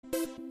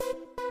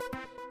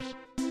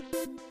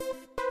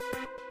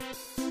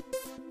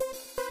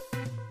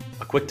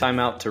A quick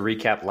timeout to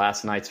recap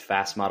last night's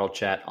FastModel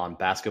chat on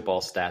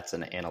basketball stats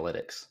and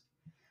analytics.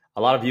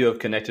 A lot of you have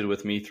connected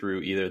with me through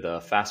either the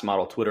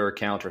FastModel Twitter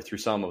account or through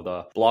some of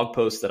the blog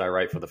posts that I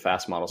write for the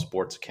FastModel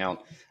Sports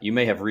account. You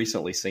may have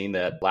recently seen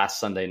that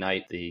last Sunday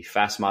night, the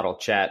FastModel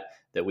chat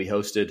that we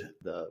hosted,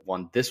 the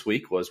one this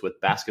week, was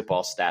with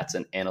basketball stats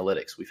and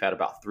analytics. We've had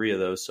about 3 of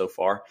those so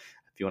far.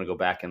 If you want to go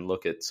back and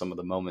look at some of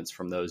the moments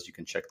from those, you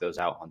can check those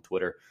out on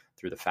Twitter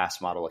through the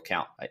FastModel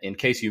account. In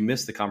case you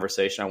missed the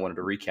conversation, I wanted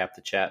to recap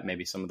the chat.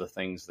 Maybe some of the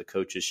things the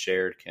coaches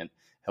shared can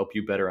help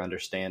you better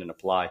understand and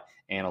apply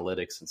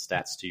analytics and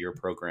stats to your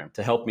program.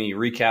 To help me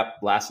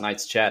recap last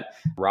night's chat,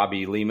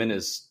 Robbie Lehman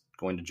is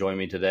going to join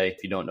me today.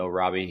 If you don't know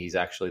Robbie, he's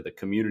actually the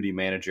community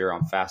manager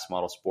on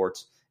FastModel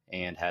Sports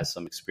and has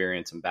some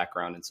experience and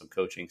background in some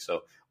coaching.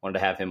 So wanted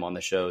to have him on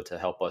the show to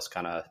help us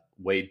kind of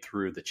wade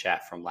through the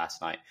chat from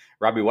last night.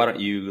 Robbie, why don't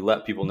you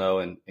let people know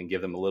and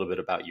give them a little bit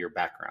about your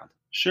background?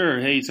 Sure.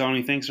 Hey,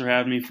 Tony, thanks for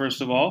having me,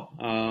 first of all.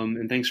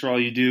 And thanks for all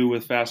you do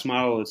with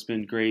FastModel. It's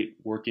been great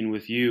working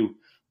with you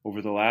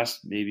over the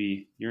last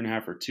maybe year and a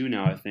half or 2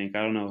 now, I think.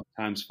 I don't know,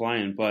 time's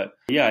flying. But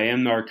yeah, I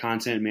am our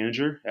content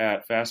manager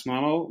at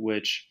FastModel,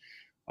 which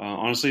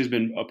honestly has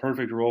been a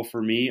perfect role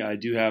for me. I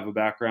do have a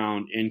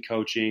background in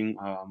coaching,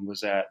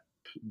 was at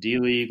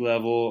D-League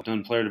level,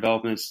 done player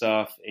development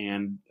stuff,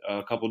 and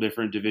a couple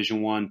different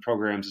Division I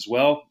programs as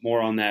well,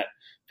 more on that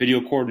video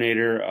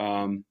coordinator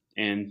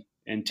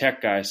and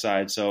tech guy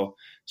side. So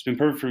it's been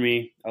perfect for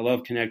me. I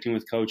love connecting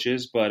with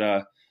coaches,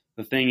 but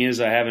the thing is,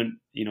 I haven't,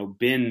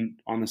 been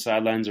on the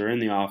sidelines or in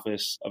the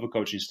office of a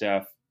coaching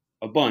staff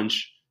a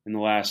bunch in the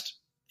last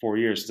 4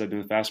 years since I've been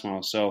with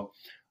FastModel. So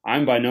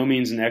I'm by no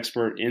means an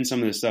expert in some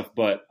of this stuff,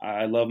 but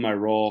I love my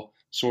role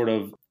sort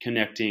of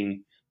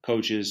connecting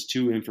coaches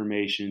to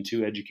information,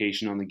 to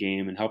education on the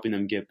game and helping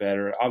them get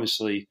better.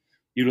 Obviously,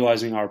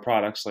 utilizing our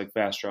products like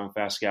FastDraw and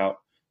FastScout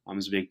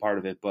is a big part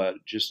of it, but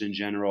just in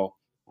general,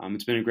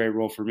 it's been a great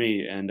role for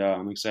me, and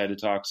I'm excited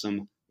to talk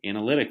some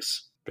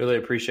analytics. Really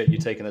appreciate you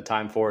taking the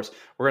time for us.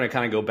 We're going to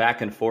kind of go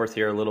back and forth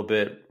here a little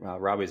bit.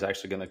 Robbie's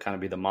actually going to kind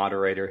of be the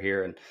moderator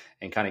here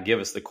and kind of give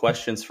us the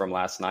questions from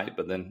last night,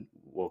 but then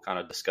we'll kind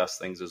of discuss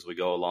things as we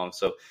go along.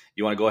 So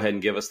you want to go ahead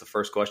and give us the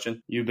first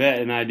question? You bet.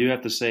 And I do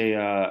have to say,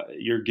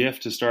 your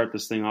gift to start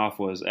this thing off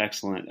was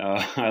excellent.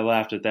 I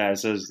laughed at that. It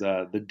says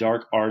the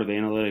dark art of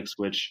analytics,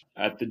 which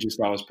I just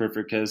thought was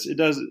perfect because it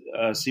does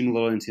seem a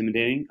little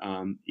intimidating,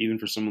 even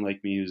for someone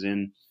like me who's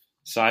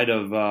inside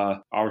of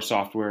our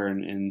software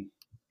and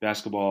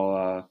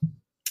basketball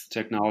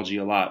technology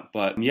a lot.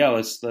 But yeah,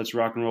 let's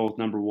rock and roll with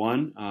number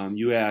 1.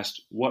 You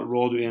asked, what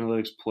role do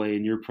analytics play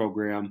in your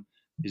program?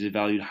 Is it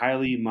valued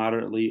highly,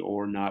 moderately,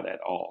 or not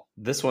at all?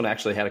 This one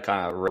actually had a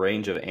kind of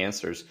range of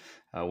answers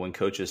when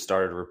coaches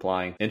started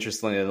replying.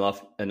 Interestingly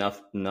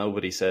enough,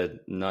 nobody said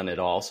none at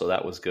all, so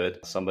that was good.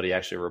 Somebody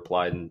actually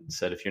replied and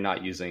said, if you're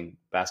not using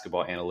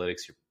basketball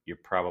analytics, you're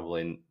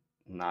probably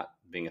not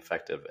being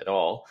effective at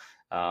all.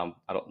 I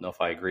don't know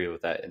if I agree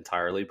with that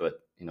entirely,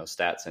 but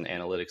stats and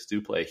analytics do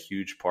play a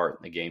huge part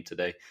in the game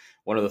today.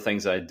 One of the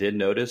things I did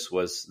notice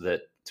was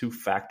that 2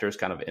 factors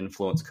kind of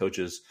influence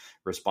coaches'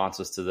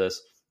 responses to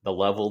this. The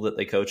level that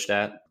they coached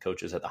at,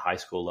 coaches at the high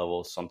school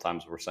level,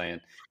 sometimes were saying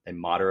they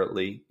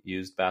moderately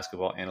used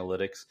basketball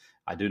analytics.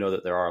 I do know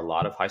that there are a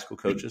lot of high school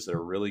coaches that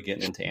are really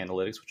getting into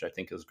analytics, which I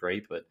think is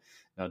great. But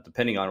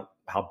depending on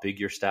how big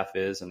your staff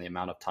is and the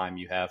amount of time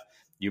you have,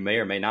 you may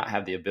or may not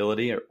have the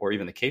ability or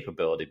even the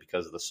capability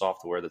because of the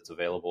software that's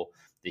available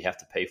that you have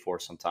to pay for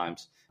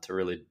sometimes to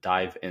really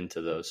dive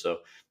into those. So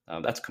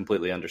that's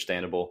completely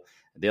understandable.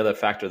 The other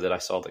factor that I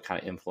saw that kind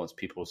of influenced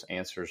people's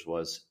answers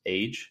was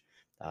age.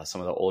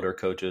 Some of the older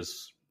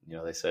coaches,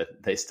 they said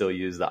they still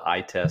use the eye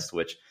test,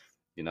 which,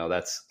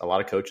 that's a lot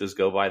of coaches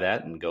go by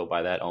that and go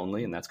by that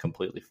only, and that's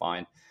completely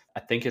fine. I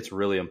think it's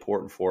really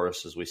important for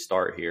us as we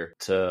start here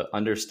to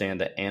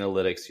understand that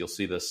analytics, you'll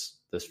see this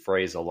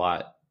phrase a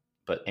lot,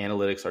 but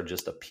analytics are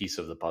just a piece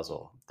of the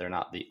puzzle. They're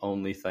not the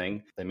only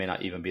thing. They may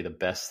not even be the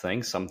best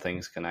thing. Some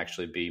things can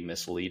actually be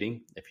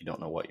misleading if you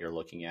don't know what you're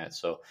looking at.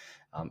 So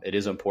it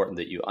is important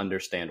that you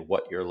understand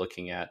what you're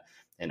looking at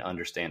and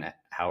understand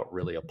how it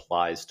really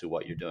applies to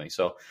what you're doing.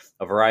 So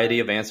a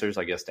variety of answers,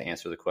 I guess, to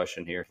answer the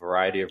question here, a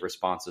variety of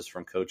responses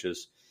from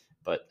coaches.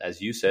 But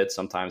as you said,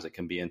 sometimes it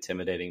can be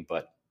intimidating,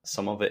 but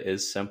some of it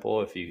is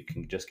simple if you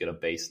can just get a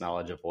base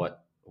knowledge of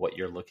what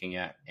you're looking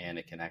at, and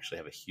it can actually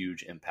have a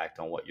huge impact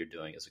on what you're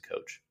doing as a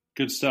coach.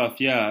 Good stuff.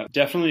 Yeah,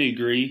 definitely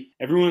agree.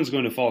 Everyone's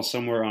going to fall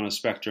somewhere on a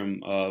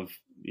spectrum of,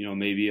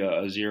 maybe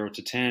a 0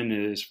 to 10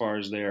 as far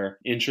as their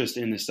interest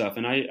in this stuff.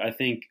 And I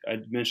think I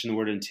mentioned the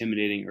word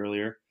intimidating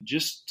earlier.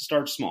 Just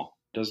start small.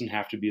 It doesn't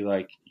have to be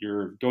like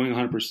you're going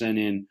 100%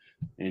 in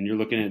and you're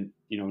looking at,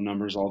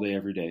 numbers all day,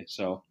 every day.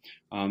 So,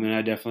 and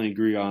I definitely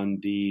agree on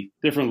the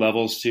different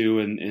levels too.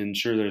 And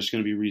sure, there's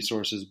going to be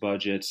resources,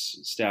 budgets,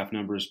 staff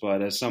numbers.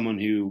 But as someone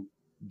who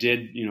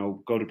did,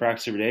 go to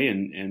practice every day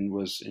and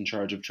was in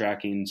charge of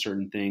tracking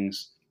certain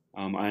things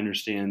I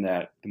understand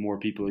that the more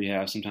people you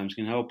have sometimes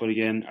can help. But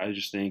again, I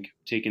just think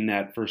taking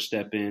that first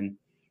step in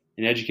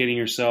and educating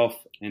yourself,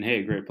 and hey,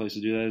 a great place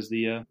to do that is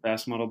the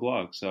FastModel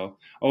blog. So,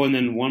 and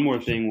then one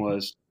more thing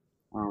was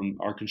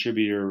our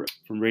contributor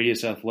from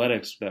Radius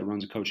Athletics that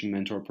runs a coaching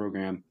mentor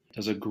program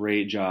does a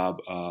great job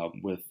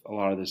with a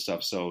lot of this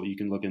stuff. So you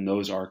can look in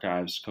those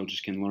archives.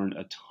 Coaches can learn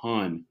a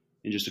ton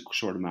in just a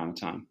short amount of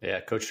time. Yeah,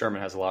 Coach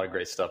Sherman has a lot of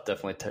great stuff.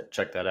 Definitely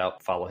check that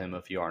out. Follow him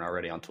if you aren't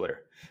already on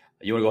Twitter.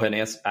 You want to go ahead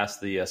and ask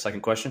the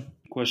second question?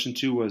 Question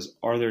 2 was,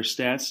 are there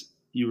stats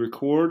you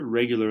record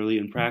regularly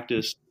in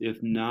practice?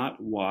 If not,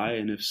 why?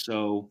 And if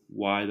so,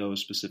 why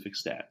those specific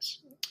stats?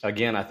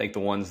 Again, I think the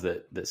ones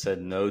that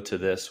said no to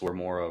this were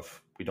more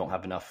of, we don't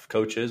have enough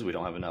coaches, we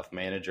don't have enough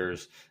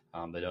managers,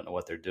 they don't know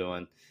what they're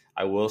doing.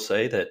 I will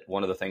say that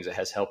one of the things that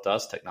has helped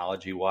us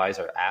technology-wise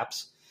are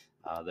apps.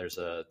 There's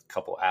a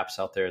couple apps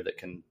out there that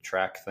can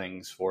track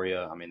things for you.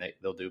 I mean,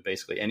 they'll do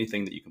basically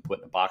anything that you can put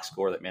in a box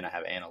score that may not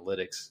have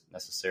analytics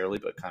necessarily,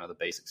 but kind of the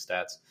basic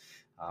stats.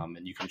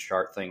 And you can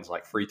chart things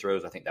like free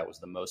throws. I think that was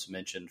the most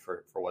mentioned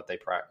for what they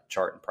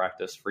chart in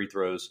practice. Free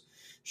throws,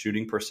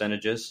 shooting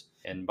percentages.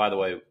 And by the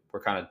way,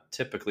 we're kind of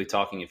typically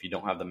talking, if you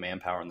don't have the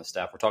manpower and the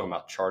staff, we're talking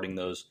about charting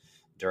those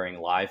during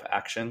live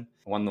action.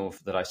 One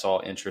that I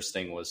saw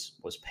interesting was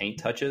paint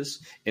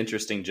touches.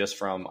 Interesting just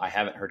from, I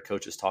haven't heard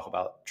coaches talk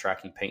about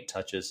tracking paint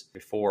touches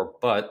before,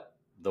 but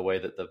the way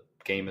that the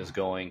game is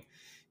going,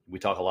 we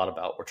talk a lot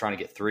about, we're trying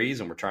to get threes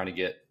and we're trying to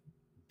get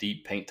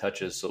deep paint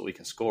touches so that we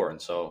can score.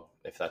 And so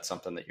if that's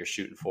something that you're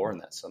shooting for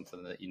and that's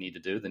something that you need to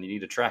do, then you need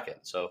to track it.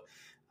 So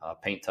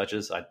paint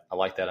touches, I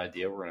like that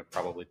idea. We're going to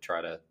probably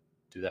try to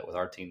do that with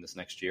our team this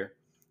next year.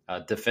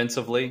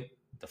 Defensively,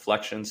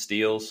 deflection,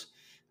 steals,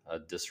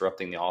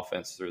 disrupting the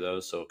offense through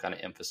those. So kind of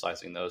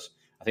emphasizing those.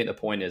 I think the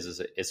point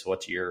is it's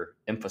what you're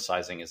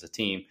emphasizing as a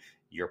team.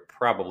 You're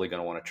probably going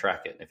to want to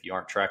track it. And if you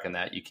aren't tracking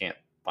that, you can't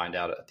find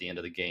out at the end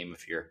of the game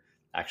if you're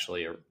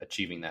actually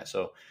achieving that.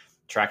 So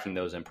tracking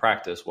those in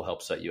practice will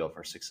help set you up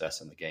for success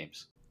in the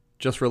games.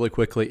 Just really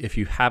quickly, if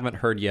you haven't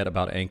heard yet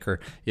about Anchor,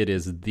 it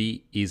is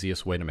the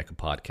easiest way to make a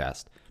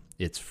podcast.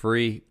 It's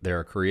free. There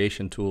are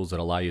creation tools that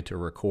allow you to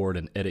record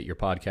and edit your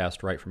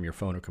podcast right from your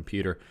phone or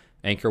computer.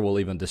 Anchor will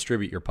even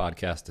distribute your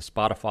podcast to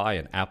Spotify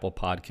and Apple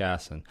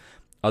Podcasts and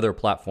other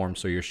platforms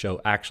so your show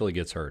actually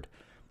gets heard.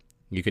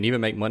 You can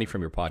even make money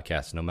from your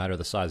podcast, no matter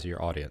the size of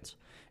your audience.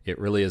 It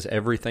really is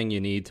everything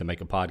you need to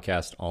make a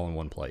podcast all in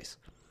one place.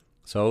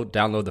 So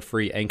download the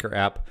free Anchor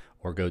app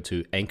or go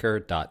to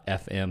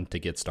anchor.fm to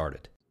get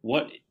started.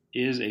 What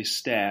is a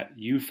stat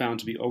you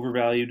found to be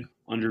overvalued,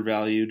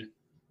 undervalued,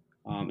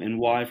 and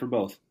why for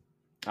both?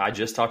 I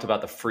just talked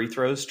about the free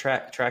throws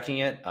tracking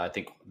it. I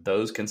think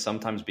those can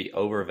sometimes be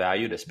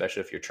overvalued,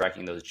 especially if you're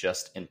tracking those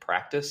just in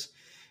practice,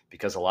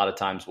 because a lot of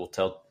times we'll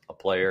tell a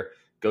player,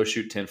 go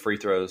shoot 10 free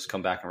throws,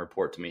 come back and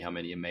report to me how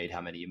many you made,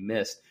 how many you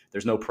missed.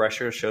 There's no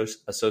pressure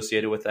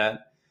associated with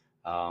that.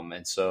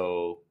 And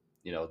so,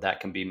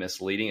 that can be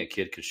misleading. A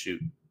kid could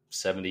shoot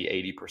 70,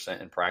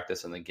 80% in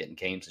practice and then get in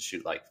games and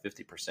shoot like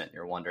 50%.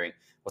 You're wondering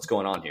what's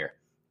going on here.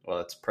 Well,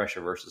 it's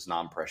pressure versus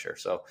non-pressure.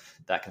 So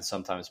that can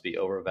sometimes be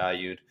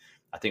overvalued.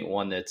 I think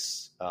one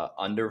that's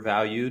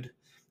undervalued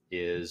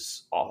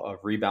is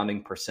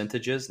rebounding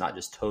percentages, not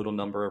just total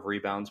number of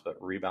rebounds,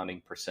 but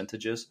rebounding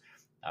percentages.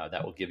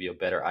 That will give you a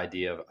better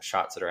idea of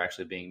shots that are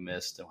actually being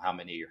missed and how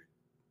many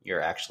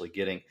you're actually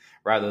getting,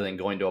 rather than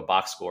going to a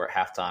box score at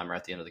halftime or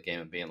at the end of the game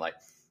and being like,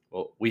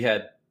 well, we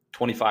had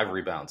 25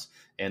 rebounds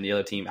and the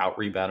other team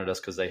out-rebounded us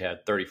because they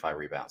had 35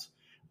 rebounds.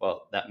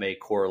 Well, that may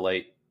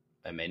correlate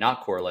and may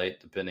not correlate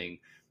depending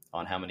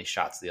on how many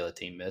shots the other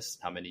team missed,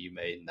 how many you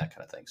made, and that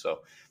kind of thing. So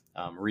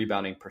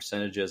rebounding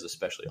percentages,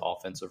 especially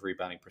offensive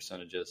rebounding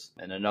percentages.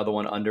 And another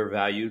one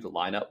undervalued,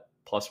 lineup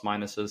plus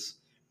minuses.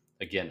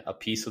 Again, a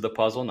piece of the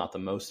puzzle, not the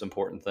most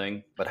important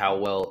thing, but how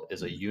well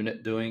is a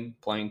unit doing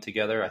playing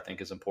together, I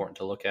think is important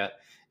to look at.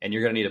 And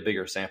you're going to need a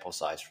bigger sample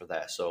size for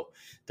that. So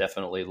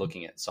definitely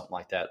looking at something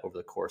like that over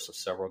the course of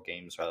several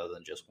games rather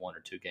than just 1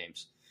 or 2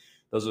 games.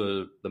 Those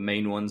are the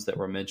main ones that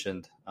were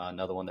mentioned.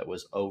 Another one that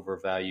was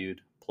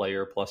overvalued,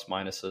 player plus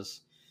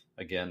minuses.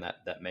 Again,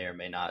 that may or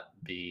may not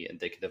be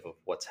indicative of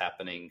what's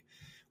happening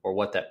or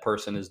what that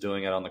person is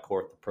doing out on the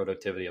court, the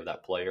productivity of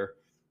that player.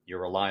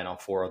 You're relying on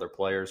 4 other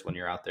players when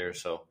you're out there.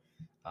 So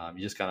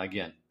you just kind of,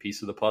 again,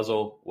 piece of the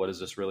puzzle. What is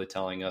this really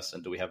telling us?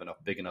 And do we have enough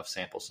big enough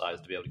sample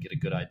size to be able to get a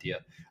good idea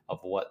of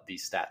what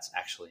these stats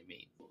actually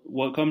mean?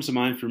 What comes to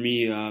mind for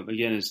me,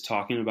 again, is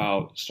talking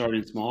about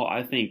starting small.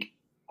 I think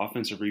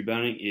offensive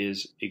rebounding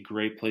is a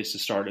great place to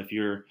start if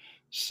you're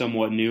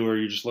somewhat new or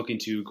you're just looking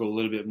to go a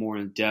little bit more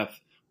in depth,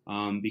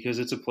 because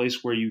it's a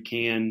place where you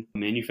can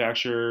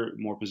manufacture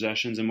more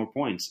possessions and more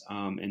points.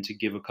 And to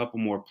give a couple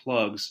more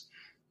plugs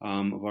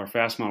of our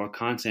FastModel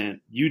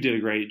content, you did a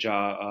great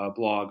job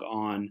blog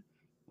on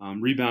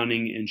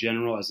rebounding in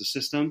general as a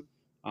system.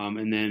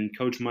 And then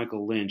Coach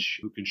Michael Lynch,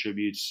 who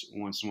contributes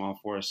once in a while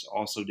for us,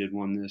 also did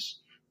one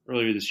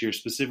earlier this year,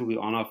 specifically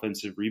on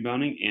offensive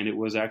rebounding. And it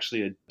was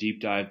actually a deep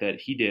dive that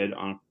he did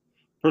on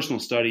personal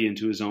study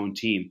into his own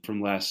team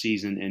from last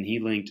season, and he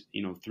linked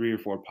 3 or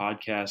 4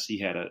 podcasts. He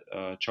had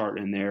a chart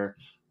in there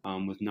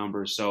with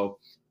numbers, so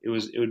it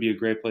would be a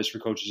great place for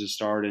coaches to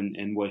start.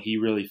 And what he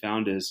really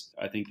found is,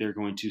 I think they're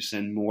going to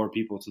send more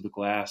people to the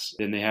glass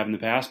than they have in the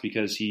past,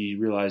 because he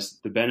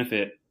realized the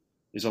benefit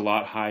is a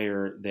lot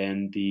higher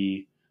than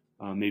the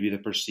maybe the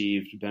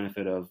perceived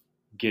benefit of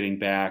getting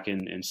back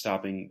and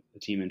stopping the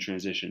team in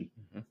transition.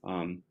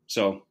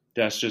 So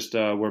that's just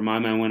where my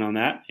mind went on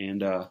that.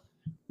 And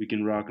we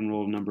can rock and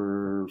roll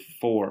number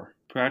 4.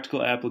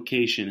 Practical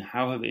application.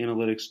 How have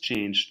analytics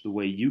changed the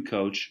way you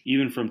coach,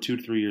 even from 2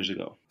 to 3 years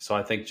ago? So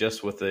I think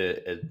just with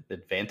the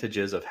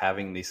advantages of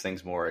having these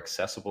things more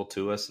accessible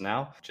to us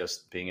now,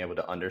 just being able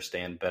to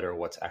understand better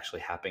what's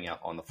actually happening out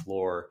on the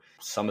floor,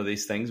 some of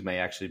these things may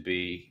actually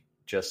be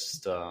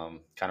just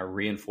kind of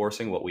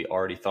reinforcing what we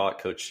already thought.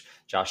 Coach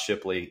Josh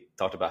Shipley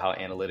talked about how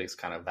analytics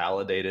kind of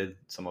validated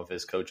some of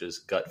his coaches'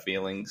 gut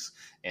feelings.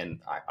 And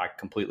I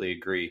completely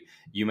agree.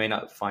 You may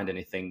not find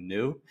anything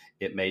new.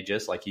 It may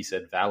just, like he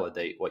said,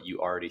 validate what you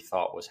already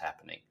thought was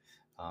happening.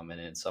 And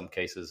in some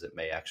cases, it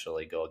may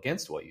actually go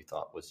against what you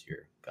thought was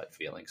your gut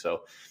feeling.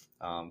 So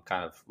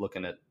kind of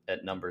looking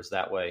at numbers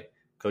that way.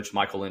 Coach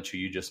Michael Lynch, who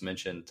you just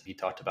mentioned, he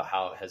talked about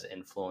how it has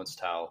influenced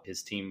how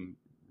his team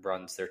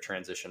runs their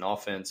transition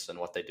offense and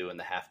what they do in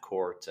the half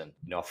court. And,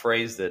 a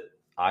phrase that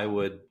I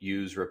would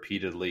use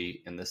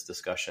repeatedly in this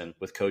discussion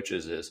with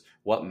coaches is,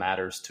 what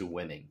matters to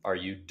winning? Are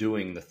you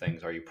doing the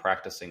things? Are you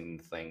practicing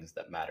the things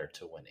that matter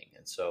to winning?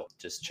 And so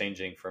just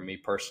changing for me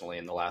personally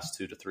in the last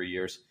 2 to 3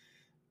 years,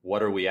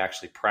 what are we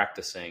actually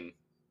practicing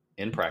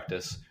in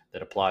practice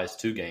that applies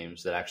to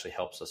games that actually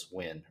helps us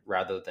win,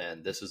 rather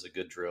than this is a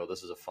good drill,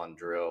 this is a fun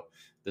drill,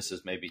 this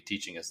is maybe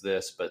teaching us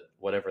this, but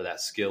whatever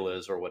that skill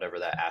is or whatever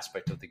that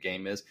aspect of the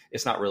game is,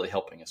 it's not really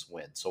helping us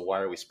win. So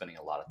why are we spending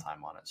a lot of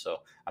time on it?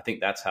 So I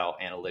think that's how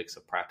analytics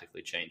have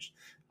practically changed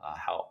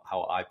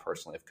how I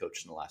personally have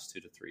coached in the last 2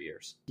 to 3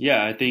 years.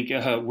 Yeah, I think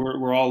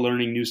we're all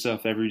learning new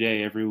stuff every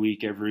day, every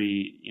week,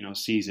 every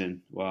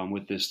season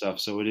with this stuff.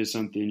 So it is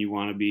something you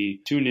want to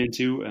be tuned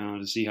into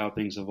to see how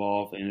things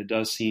evolve. And it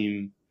does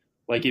seem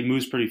like it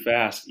moves pretty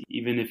fast.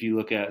 Even if you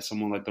look at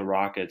someone like the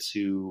Rockets,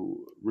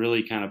 who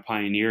really kind of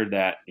pioneered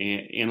that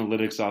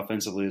analytics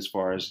offensively, as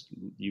far as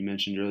you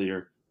mentioned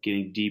earlier,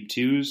 getting deep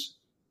twos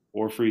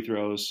or free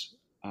throws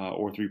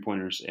or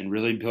 3-pointers, and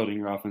really building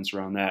your offense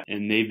around that.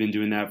 And they've been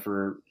doing that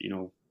for,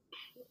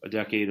 a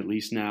decade at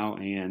least now.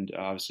 And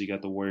obviously you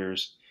got the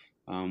Warriors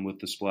with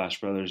the Splash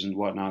Brothers and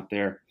whatnot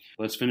there.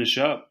 Let's finish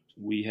up.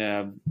 We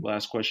have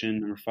last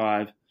question, number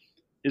 5.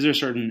 Is there a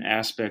certain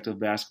aspect of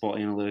basketball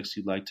analytics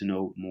you'd like to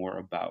know more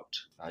about?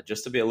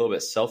 Just to be a little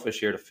bit selfish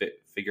here, to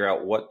figure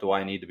out what do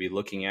I need to be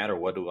looking at, or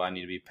what do I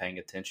need to be paying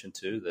attention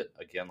to that,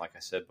 again, like I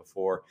said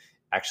before,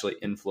 actually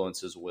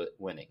influences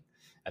winning.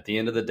 At the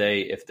end of the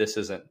day, if this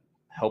isn't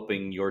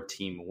helping your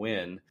team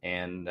win,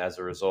 and as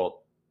a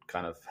result,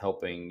 kind of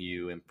helping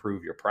you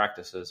improve your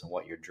practices and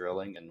what you're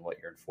drilling and what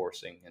you're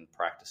enforcing in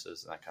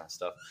practices and that kind of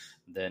stuff,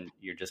 then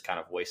you're just kind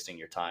of wasting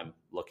your time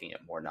looking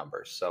at more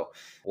numbers. So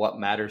what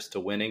matters to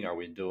winning? Are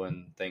we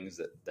doing things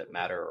that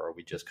matter, or are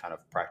we just kind of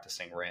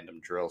practicing random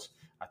drills?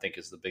 I think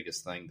is the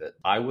biggest thing that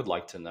I would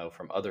like to know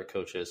from other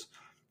coaches.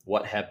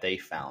 What have they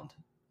found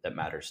that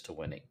matters to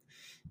winning?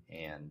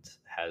 And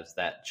has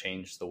that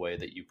changed the way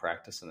that you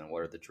practice? And then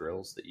what are the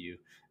drills that you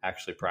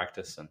actually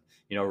practice? And,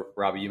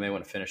 Robbie, you may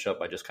want to finish up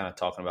by just kind of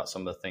talking about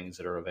some of the things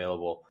that are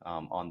available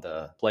on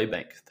the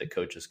Playbank that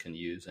coaches can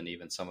use, and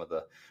even some of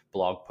the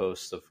blog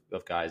posts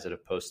of guys that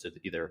have posted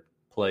either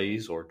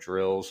plays or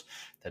drills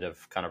that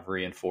have kind of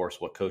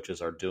reinforced what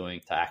coaches are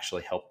doing to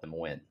actually help them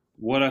win.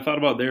 What I thought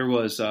about there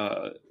was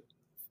a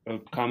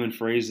common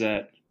phrase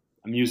that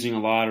I'm using a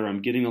lot, or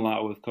I'm getting a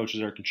lot with coaches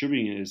that are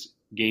contributing, is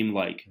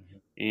game-like.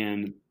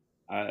 And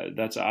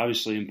that's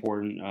obviously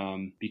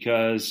important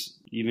because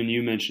even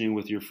you mentioning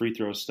with your free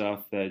throw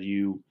stuff that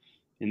you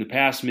in the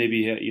past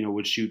maybe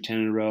would shoot 10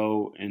 in a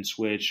row and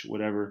switch,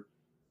 whatever.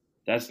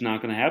 That's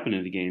not going to happen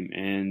in the game.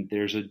 And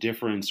there's a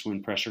difference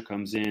when pressure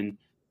comes in.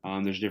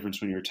 There's a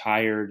difference when you're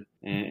tired,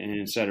 and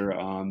et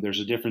cetera. There's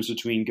a difference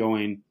between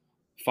going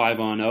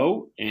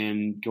 5-on-0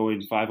 and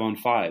going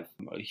 5-on-5.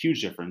 A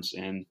huge difference.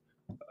 And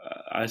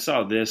I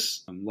saw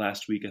this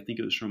last week. I think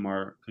it was from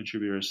our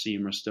contributor,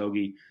 Seem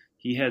Rastogi.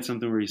 He had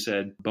something where he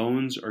said,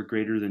 bones are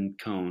greater than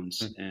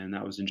cones. And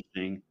that was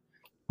interesting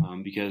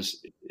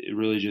because it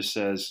really just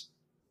says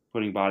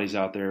putting bodies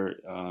out there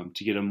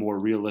to get a more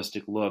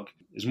realistic look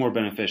is more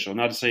beneficial.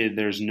 Not to say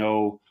there's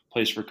no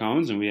place for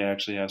cones, and we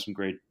actually have some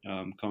great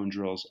cone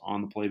drills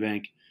on the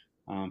Playbank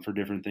for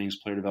different things,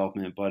 player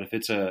development. But if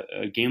it's a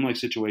game-like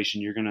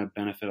situation, you're going to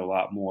benefit a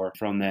lot more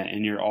from that.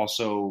 And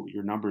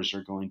your numbers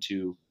are going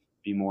to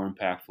be more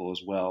impactful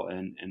as well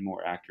and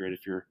more accurate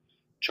if you're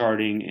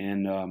charting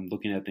and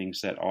looking at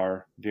things that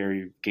are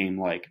very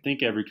game-like. I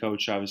think every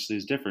coach obviously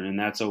is different, and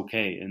that's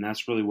okay. And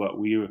that's really what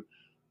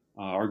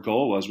our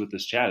goal was with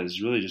this chat,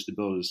 is really just to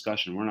build a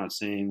discussion. We're not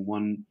saying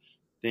one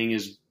thing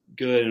is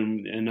good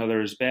and another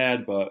is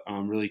bad, but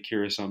I'm really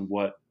curious on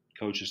what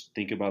coaches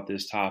think about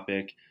this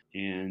topic.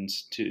 and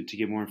to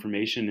get more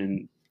information.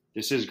 And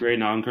this is great.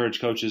 And I'll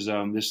encourage coaches.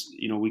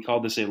 We call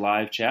this a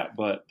live chat,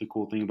 but the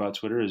cool thing about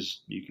Twitter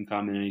is you can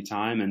comment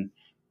anytime. And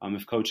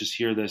if coaches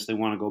hear this, they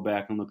want to go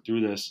back and look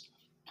through this,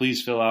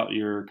 please fill out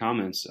your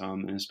comments,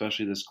 and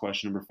especially this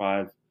question number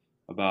 5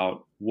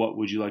 about what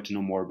would you like to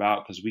know more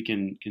about, because we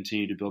can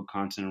continue to build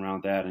content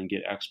around that and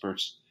get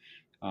experts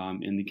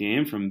in the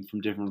game from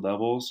different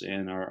levels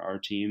and our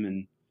team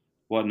and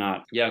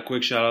whatnot. Yeah,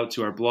 quick shout out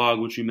to our blog,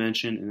 which we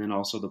mentioned, and then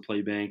also the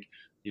play bank.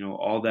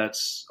 All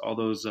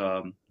those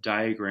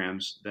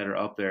diagrams that are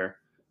up there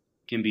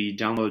can be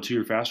downloaded to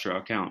your FastDraw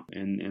account,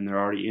 and they're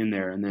already in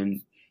there. And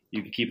then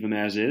you can keep them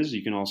as is.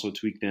 You can also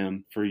tweak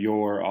them for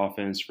your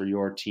offense, for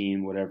your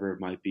team, whatever it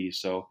might be.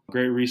 So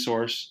great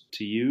resource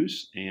to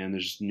use. And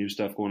there's new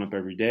stuff going up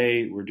every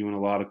day. We're doing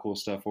a lot of cool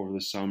stuff over the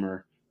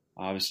summer,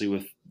 obviously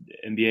with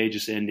NBA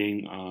just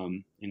ending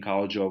and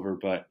college over,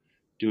 but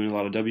doing a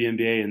lot of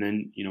WNBA and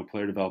then,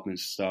 player development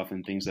stuff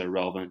and things that are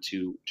relevant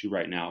to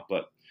right now.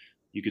 But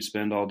you could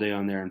spend all day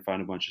on there and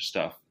find a bunch of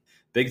stuff.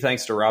 Big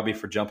thanks to Robbie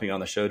for jumping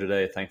on the show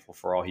today. Thankful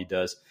for all he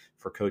does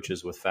for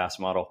coaches with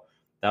FastModel.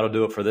 That'll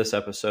do it for this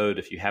episode.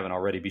 If you haven't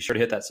already, be sure to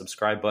hit that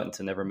subscribe button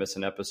to never miss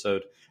an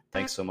episode.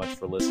 Thanks so much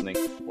for listening.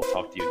 We'll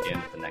talk to you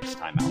again the next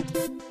time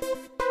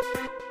out.